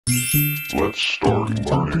Let's start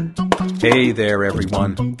learning. Hey there,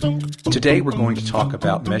 everyone. Today we're going to talk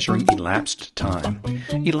about measuring elapsed time.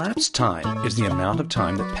 Elapsed time is the amount of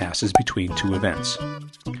time that passes between two events.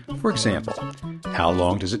 For example, how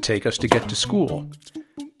long does it take us to get to school?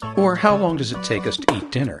 Or how long does it take us to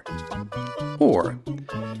eat dinner? Or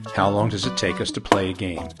how long does it take us to play a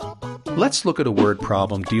game? Let's look at a word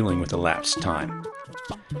problem dealing with elapsed time.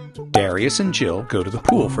 Darius and Jill go to the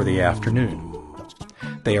pool for the afternoon.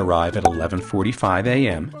 They arrive at 11:45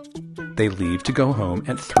 a.m. They leave to go home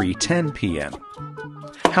at 3:10 p.m.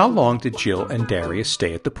 How long did Jill and Darius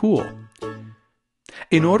stay at the pool?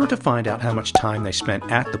 In order to find out how much time they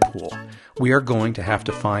spent at the pool, we are going to have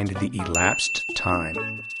to find the elapsed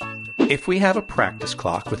time. If we have a practice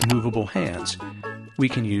clock with movable hands, we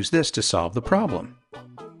can use this to solve the problem.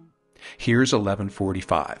 Here's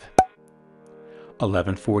 11:45.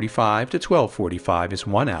 11:45 to 12:45 is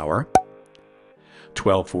 1 hour.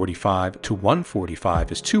 12:45 to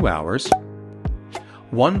 1:45 is 2 hours.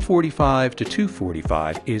 1:45 to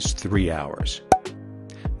 2:45 is 3 hours.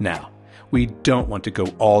 Now, we don't want to go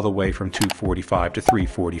all the way from 2:45 to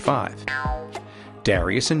 3:45.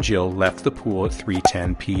 Darius and Jill left the pool at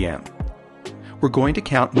 3:10 p.m. We're going to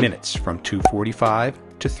count minutes from 2:45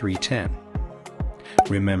 to 3:10.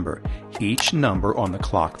 Remember, each number on the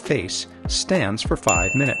clock face stands for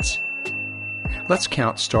 5 minutes. Let's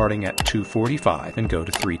count starting at 2:45 and go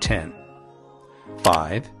to 3:10.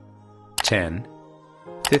 5, 10,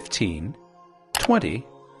 15, 20,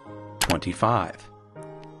 25.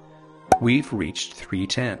 We've reached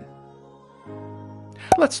 3:10.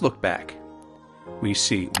 Let's look back. We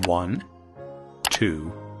see 1,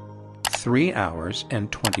 2, 3 hours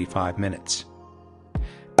and 25 minutes.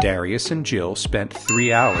 Darius and Jill spent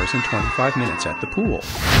 3 hours and 25 minutes at the pool.